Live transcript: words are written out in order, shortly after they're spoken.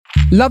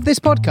Love this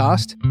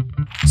podcast?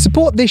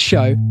 Support this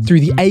show through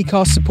the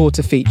Acast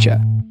supporter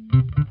feature.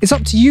 It's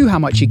up to you how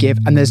much you give,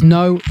 and there's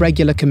no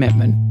regular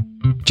commitment.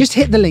 Just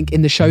hit the link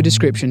in the show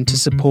description to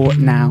support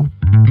now.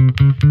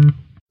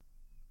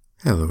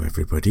 Hello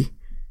everybody.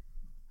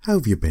 How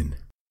have you been?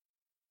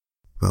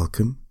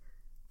 Welcome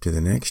to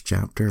the next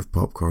chapter of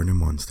Popcorn and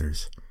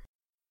Monsters.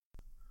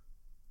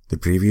 The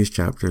previous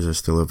chapters are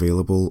still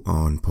available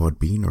on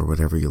Podbean or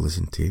whatever you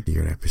listen to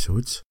your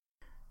episodes,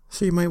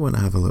 so you might want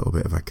to have a little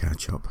bit of a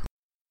catch-up.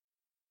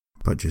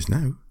 But just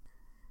now,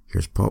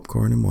 here's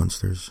Popcorn and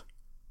Monsters,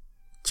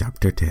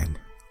 Chapter 10.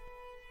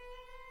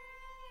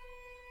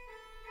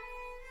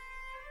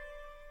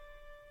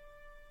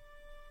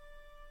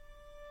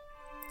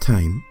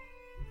 Time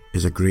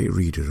is a great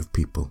reader of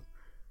people.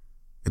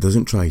 It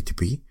doesn't try to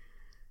be,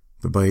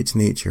 but by its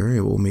nature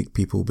it will make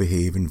people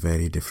behave in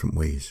very different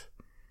ways.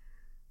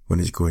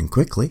 When it's going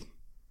quickly,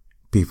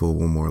 people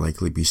will more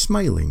likely be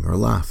smiling or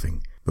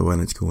laughing, but when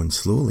it's going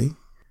slowly,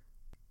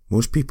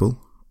 most people,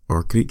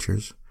 or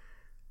creatures,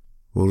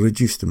 will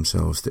reduce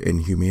themselves to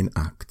inhumane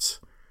acts,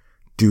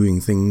 doing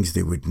things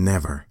they would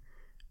never,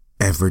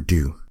 ever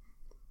do,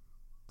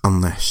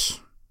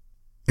 unless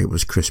it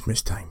was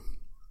Christmas time.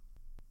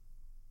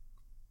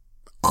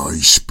 I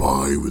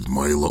spy with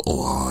my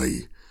little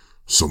eye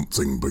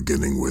something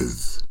beginning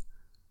with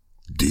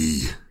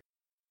D.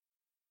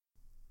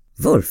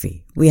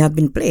 Wolfie, we have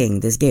been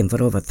playing this game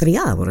for over 3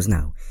 hours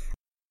now.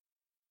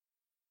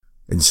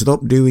 And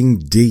stop doing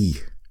D,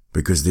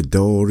 because the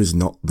door is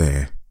not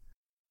there.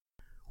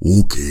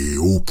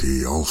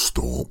 Okay, I'll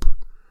stop.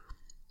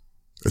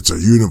 It's a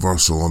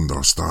universal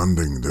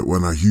understanding that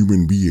when a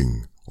human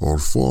being, or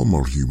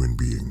former human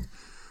being,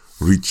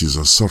 reaches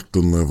a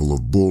certain level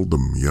of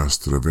boredom, he has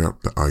to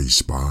revert to I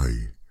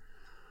Spy.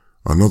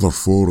 Another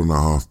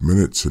 4.5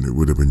 minutes and it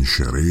would have been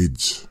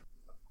charades.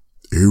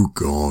 Oh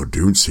God,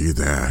 don't say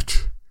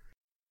that.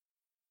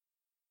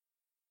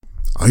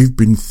 I've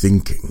been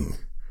thinking.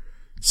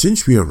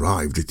 Since we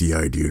arrived at the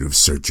idea of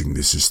searching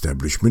this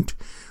establishment,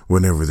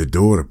 whenever the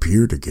door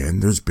appeared again,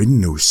 there's been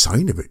no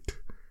sign of it.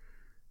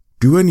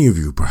 Do any of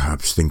you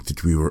perhaps think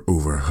that we were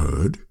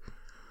overheard?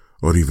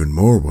 Or even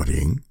more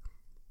worrying,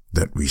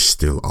 that we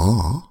still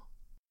are?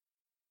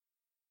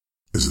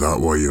 Is that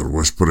why you're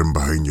whispering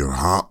behind your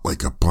hat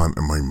like a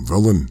pantomime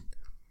villain?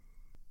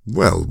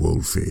 Well,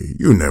 Wolfie,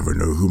 you never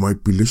know who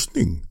might be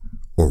listening,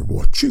 or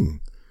watching.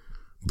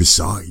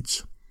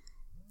 Besides,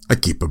 I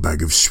keep a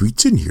bag of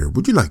sweets in here.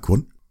 Would you like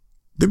one?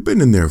 They've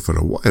been in there for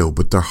a while,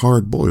 but they're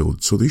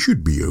hard-boiled, so they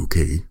should be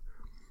okay.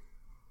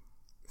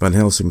 Van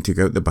Helsing took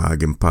out the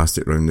bag and passed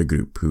it round the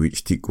group, who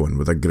each took one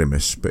with a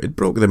grimace, but it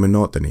broke the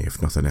monotony,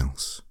 if nothing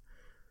else.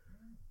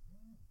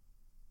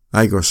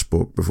 Igor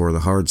spoke before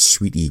the hard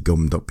sweetie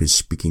gummed up his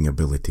speaking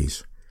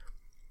abilities.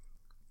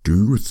 Do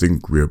you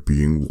think we're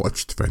being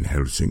watched, Van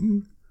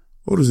Helsing?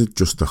 Or is it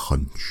just a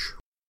hunch?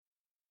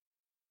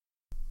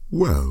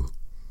 Well,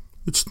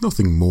 it's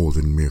nothing more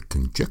than mere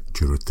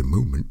conjecture at the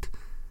moment,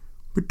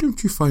 but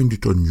don't you find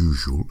it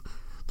unusual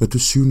that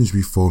as soon as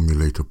we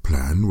formulate a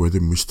plan where the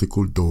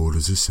mystical door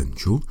is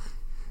essential,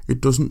 it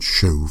doesn't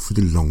show for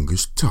the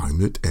longest time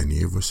that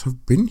any of us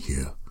have been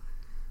here?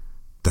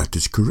 That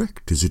is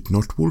correct, is it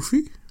not,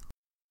 Wolfie?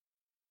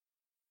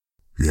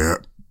 Yeah,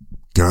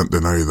 can't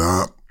deny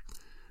that.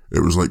 It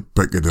was like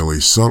Piccadilly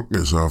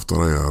Circus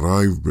after I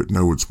arrived, but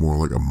now it's more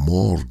like a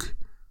morgue.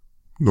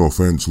 No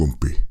offence,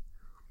 Lumpy.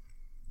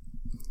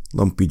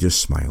 Lumpy just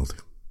smiled.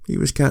 He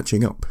was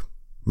catching up,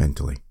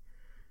 mentally.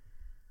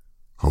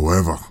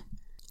 However,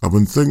 I've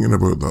been thinking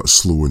about that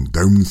slowing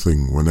down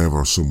thing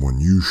whenever someone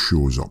new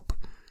shows up,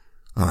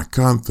 and I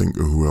can't think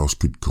of who else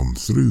could come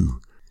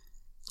through.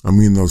 I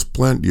mean, there's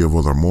plenty of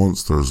other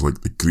monsters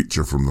like the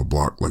creature from the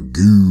Black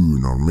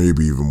Lagoon, or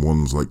maybe even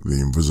ones like the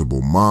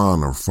Invisible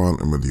Man or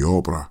Phantom of the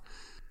Opera.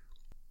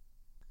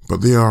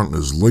 But they aren't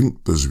as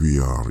linked as we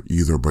are,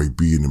 either by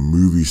being in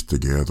movies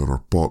together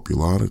or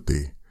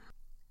popularity.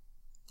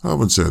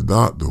 Having said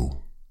that,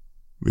 though,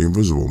 the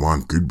Invisible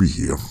Man could be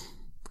here.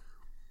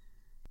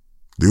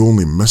 The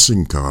only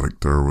missing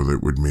character where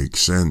it would make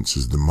sense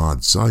is the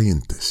Mad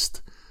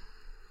Scientist.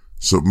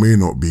 So it may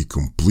not be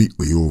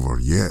completely over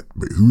yet,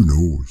 but who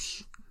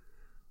knows?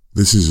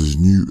 This is as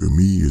new to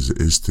me as it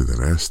is to the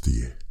rest of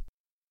you.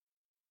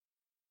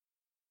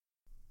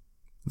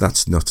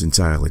 That's not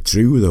entirely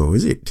true, though,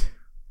 is it?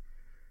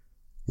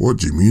 What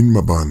do you mean,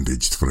 my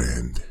bandaged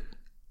friend?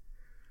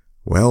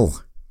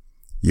 Well,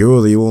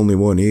 you're the only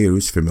one here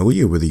who's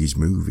familiar with these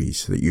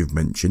movies that you've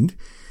mentioned,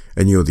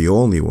 and you're the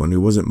only one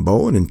who wasn't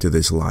born into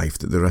this life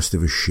that the rest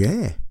of us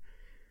share.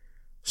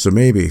 So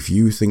maybe if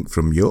you think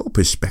from your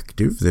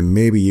perspective, then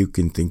maybe you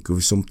can think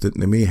of something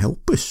that may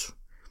help us.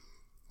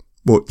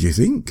 What do you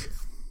think?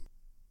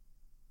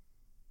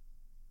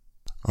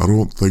 I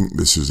don't think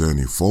this is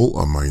any fault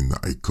of mine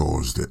that I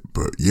caused it,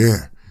 but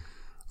yeah,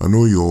 I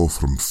know you all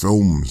from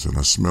films and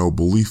I smell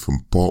belief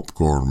and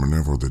popcorn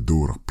whenever the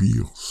door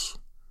appears.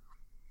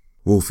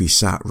 Wolfie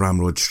sat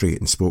ramrod straight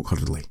and spoke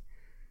hurriedly.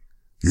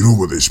 You know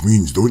what this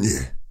means, don't you?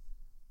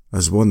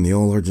 As one, they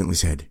all urgently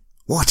said,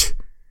 What?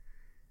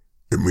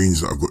 It means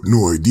means that I've got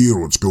no idea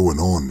what's going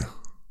on.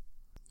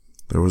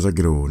 There was a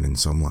groan and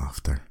some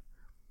laughter.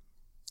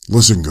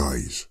 Listen,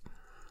 guys.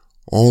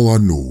 All I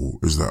know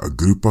is that a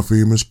group of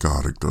famous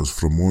characters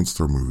from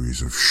monster movies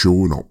have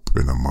shown up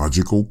in a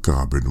magical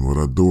cabin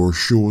where a door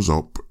shows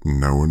up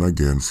now and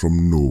again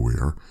from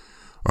nowhere,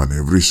 and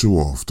every so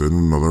often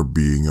another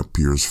being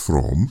appears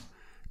from,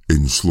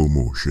 in slow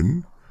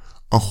motion,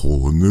 a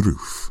hole in the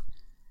roof.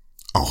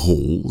 A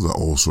hole that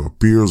also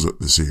appears at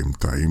the same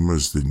time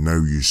as the now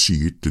you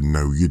see it and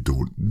now you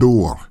don't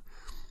door.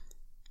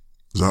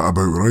 Is that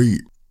about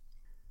right?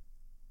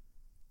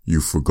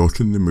 You've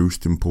forgotten the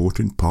most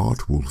important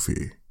part,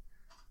 Wolfie.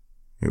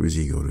 It was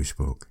Igor who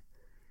spoke.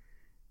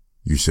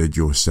 You said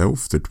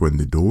yourself that when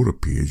the door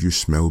appears you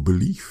smell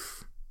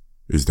belief.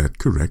 Is that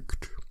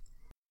correct?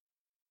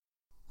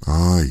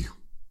 Aye.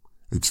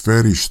 It's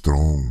very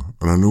strong,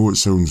 and I know it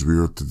sounds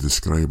weird to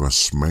describe a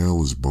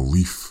smell as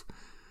belief,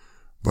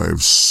 but I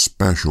have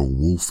special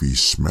Wolfie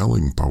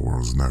smelling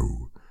powers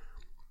now,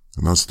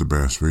 and that's the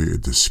best way to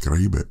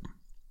describe it.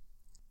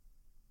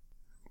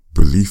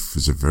 Belief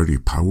is a very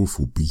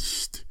powerful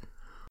beast,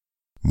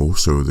 more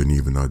so than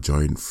even our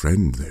giant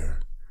friend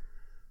there.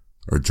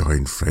 Our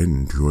giant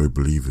friend who I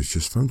believe has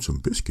just found some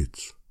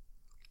biscuits.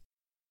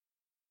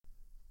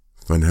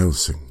 Van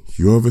Helsing,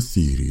 you have a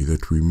theory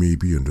that we may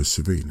be under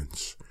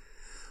surveillance.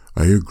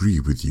 I agree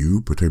with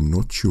you, but I'm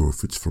not sure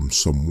if it's from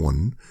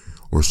someone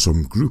or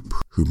some group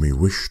who may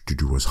wish to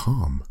do us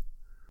harm.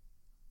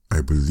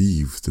 I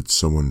believe that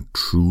someone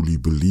truly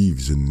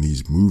believes in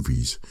these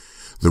movies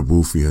that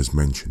Wolfie has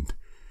mentioned,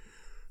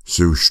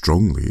 so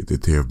strongly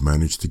that they have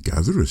managed to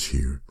gather us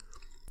here,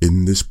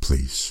 in this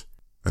place,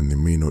 and they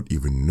may not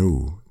even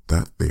know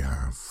that they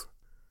have.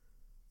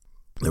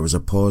 There was a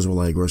pause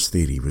while Igor's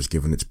theory was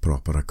given its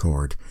proper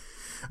accord,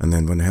 and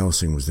then Van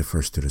Helsing was the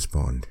first to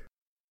respond.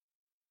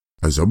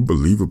 As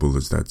unbelievable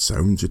as that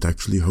sounds, it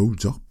actually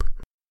holds up.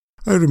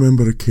 I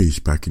remember a case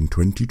back in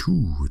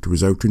 22. It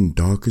was out in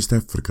darkest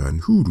Africa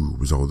and hoodoo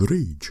was all the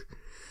rage.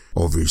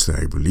 Obviously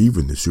I believe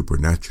in the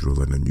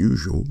supernatural and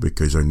unusual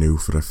because I know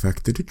for a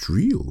fact that it's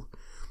real,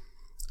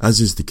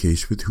 as is the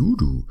case with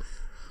hoodoo.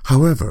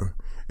 However,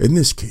 in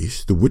this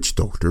case the witch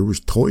doctor was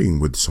toying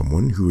with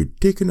someone who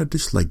had taken a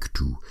dislike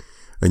to,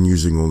 and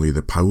using only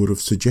the power of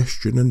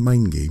suggestion and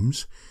mind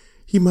games,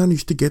 he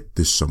managed to get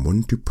this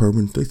someone to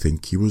permanently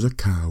think he was a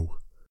cow.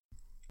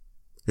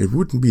 It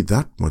wouldn't be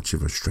that much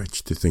of a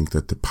stretch to think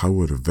that the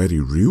power of very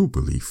real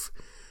belief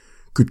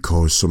could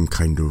cause some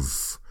kind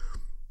of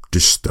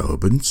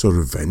disturbance or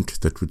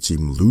event that would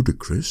seem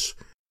ludicrous,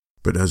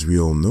 but as we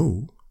all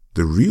know,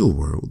 the real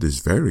world is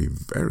very,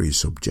 very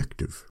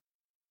subjective.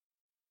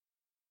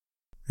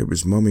 It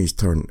was Mummy's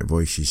turn to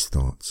voice his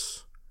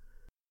thoughts.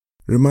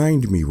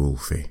 Remind me,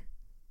 Wolfie,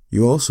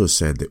 you also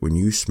said that when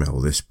you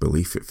smelled this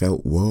belief it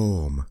felt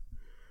warm.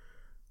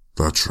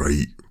 That's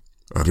right.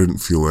 I didn't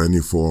feel any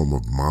form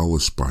of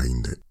malice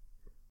behind it.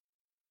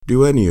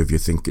 Do any of you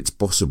think it's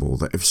possible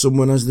that if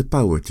someone has the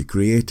power to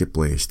create a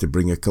place to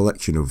bring a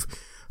collection of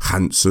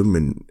handsome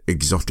and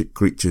exotic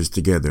creatures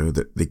together,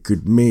 that they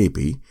could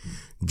maybe,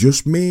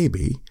 just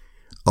maybe,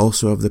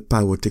 also have the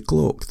power to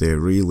cloak their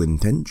real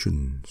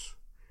intentions?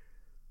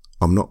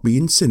 I'm not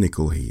being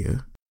cynical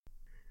here.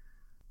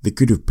 They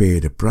could have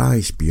paid a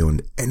price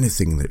beyond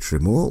anything that's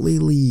remotely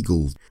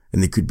legal,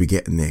 and they could be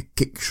getting their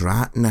kicks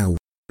right now.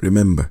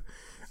 Remember,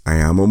 I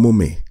am a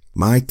mummy.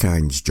 My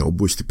kind's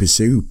job was to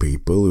pursue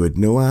people who had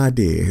no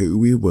idea who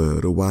we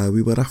were or why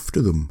we were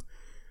after them.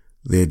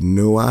 They had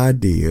no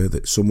idea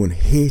that someone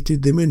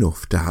hated them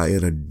enough to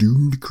hire a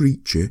doomed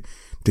creature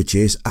to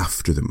chase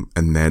after them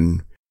and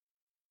then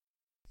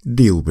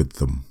deal with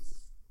them.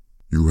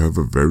 You have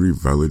a very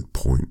valid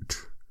point.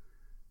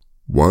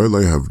 While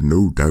I have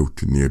no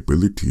doubt in the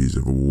abilities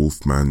of a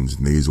wolfman's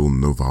nasal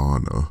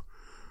nirvana,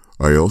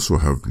 I also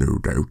have no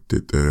doubt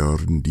that there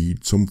are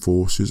indeed some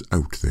forces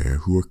out there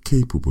who are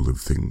capable of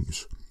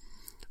things.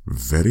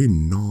 Very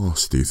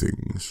nasty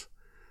things.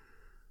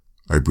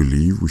 I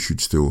believe we should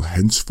still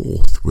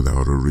henceforth with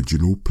our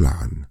original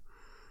plan,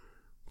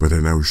 but I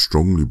now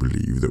strongly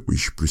believe that we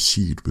should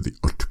proceed with the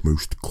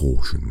utmost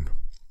caution.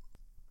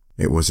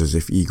 It was as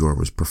if Igor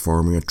was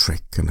performing a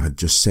trick and had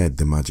just said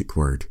the magic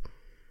word.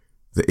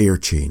 The air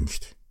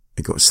changed,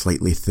 it got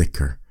slightly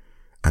thicker,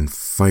 and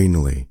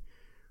finally,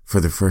 for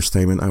the first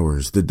time in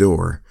hours, the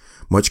door,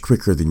 much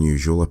quicker than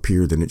usual,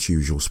 appeared in its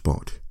usual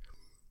spot.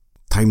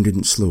 Time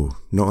didn't slow,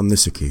 not on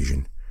this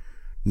occasion.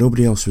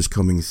 Nobody else was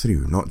coming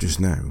through, not just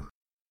now.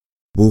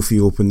 Wolfie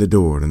opened the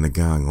door and the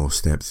gang all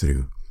stepped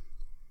through.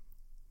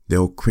 They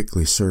all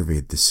quickly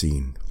surveyed the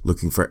scene,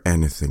 looking for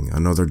anything,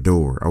 another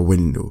door, a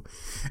window,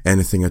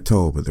 anything at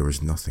all, but there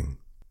was nothing.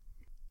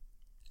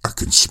 I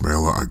can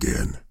smell it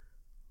again.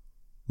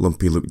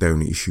 Lumpy looked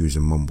down at his shoes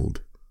and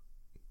mumbled,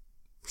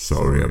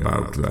 Sorry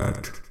about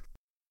that.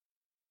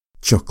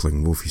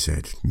 Chuckling, Wolfie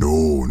said,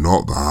 No,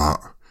 not that.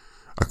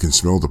 I can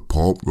smell the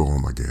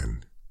popcorn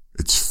again.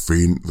 It's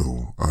faint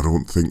though. I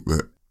don't think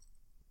that...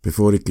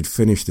 Before he could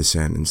finish the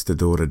sentence, the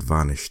door had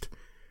vanished,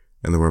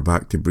 and they were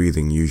back to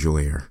breathing usual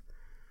air.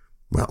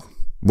 Well,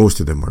 most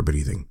of them were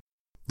breathing.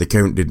 The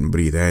Count didn't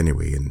breathe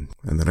anyway, and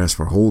the rest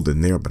were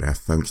holding their breath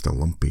thanks to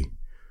Lumpy.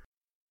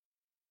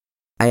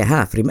 I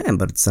half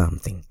remembered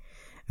something.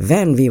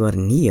 When we were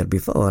near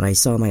before, I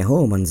saw my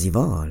home on the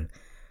wall.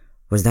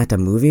 Was that a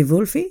movie,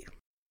 Wolfie?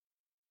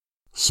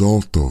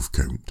 Sort of,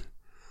 Count.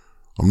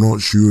 I'm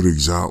not sure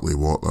exactly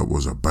what that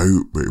was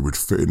about, but it would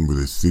fit in with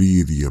the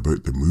theory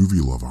about the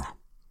movie lover.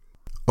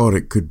 Or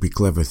it could be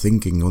clever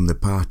thinking on the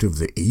part of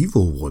the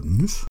evil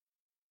ones.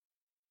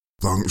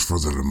 Thanks for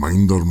the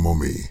reminder,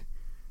 Mummy,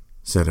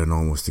 said an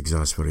almost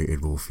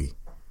exasperated Wolfie.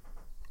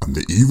 And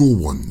the evil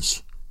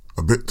ones?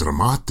 A bit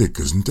dramatic,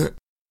 isn't it?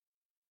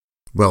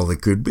 Well, they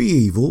could be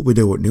evil, we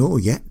don't know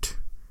yet.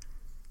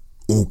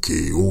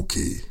 Okay.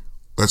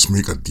 Let's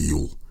make a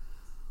deal.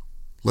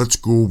 Let's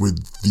go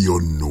with the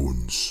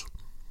unknowns.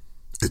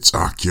 It's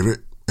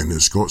accurate, and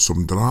it's got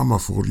some drama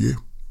for you.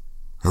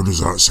 How does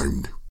that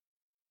sound?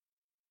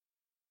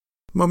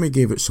 Mummy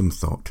gave it some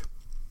thought.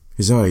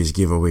 His eyes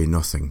gave away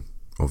nothing,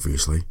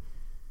 obviously.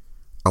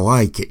 I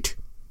like it.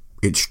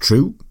 It's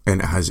true, and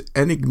it has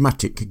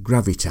enigmatic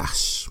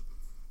gravitas.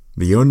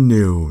 The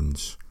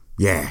unknowns.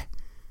 Yeah,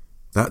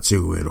 that's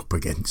who we're up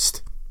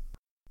against.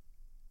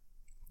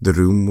 The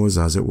room was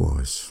as it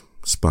was,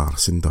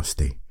 sparse and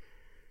dusty.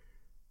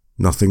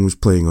 Nothing was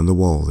playing on the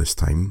wall this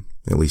time,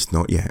 at least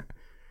not yet,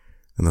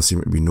 and there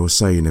seemed to be no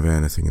sign of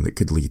anything that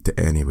could lead to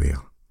anywhere.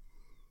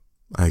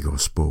 Igor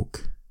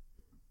spoke.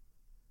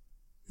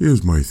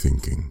 Here's my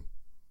thinking.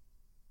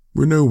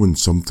 We know when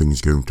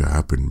something's going to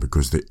happen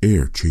because the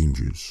air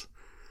changes.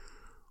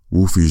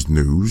 Wolfie's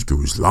nose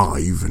goes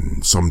live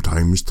and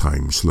sometimes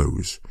time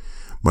slows.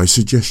 My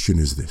suggestion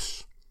is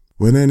this.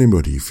 When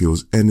anybody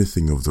feels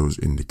anything of those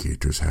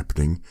indicators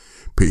happening,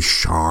 pay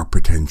sharp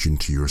attention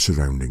to your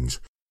surroundings.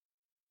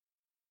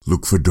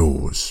 Look for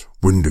doors,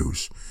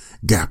 windows,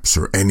 gaps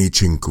or any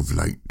chink of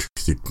light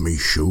that may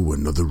show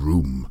another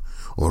room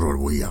or a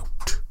way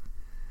out.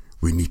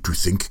 We need to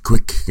think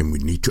quick and we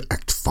need to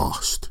act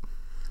fast.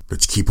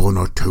 Let's keep on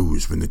our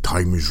toes when the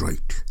time is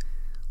right.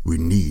 We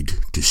need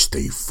to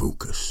stay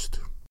focused.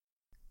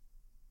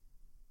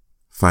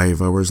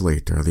 5 hours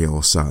later, they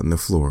all sat on the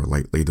floor,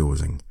 lightly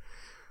dozing.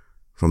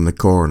 From the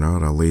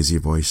corner, a lazy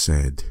voice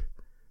said,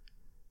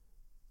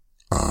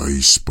 I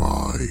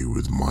spy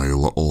with my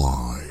little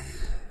eye.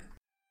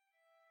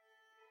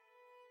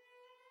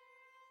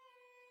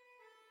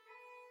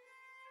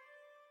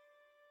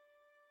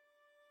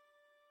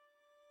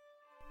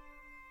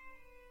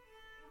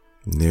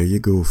 There you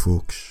go,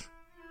 folks.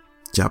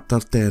 Chapter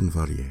 10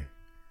 for you.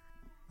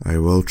 I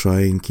will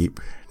try and keep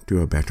to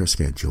a better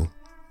schedule,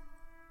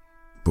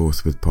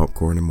 both with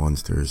Popcorn and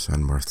Monsters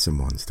and Mirths and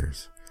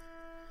Monsters.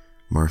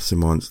 Mirths and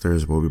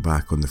Monsters will be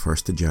back on the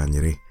 1st of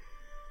January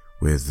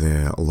with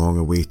the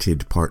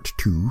long-awaited part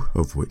 2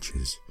 of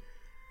Witches.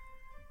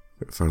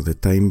 But for the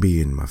time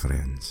being, my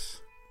friends,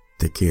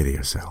 take care of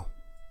yourself.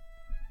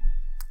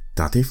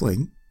 Tatty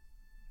fling.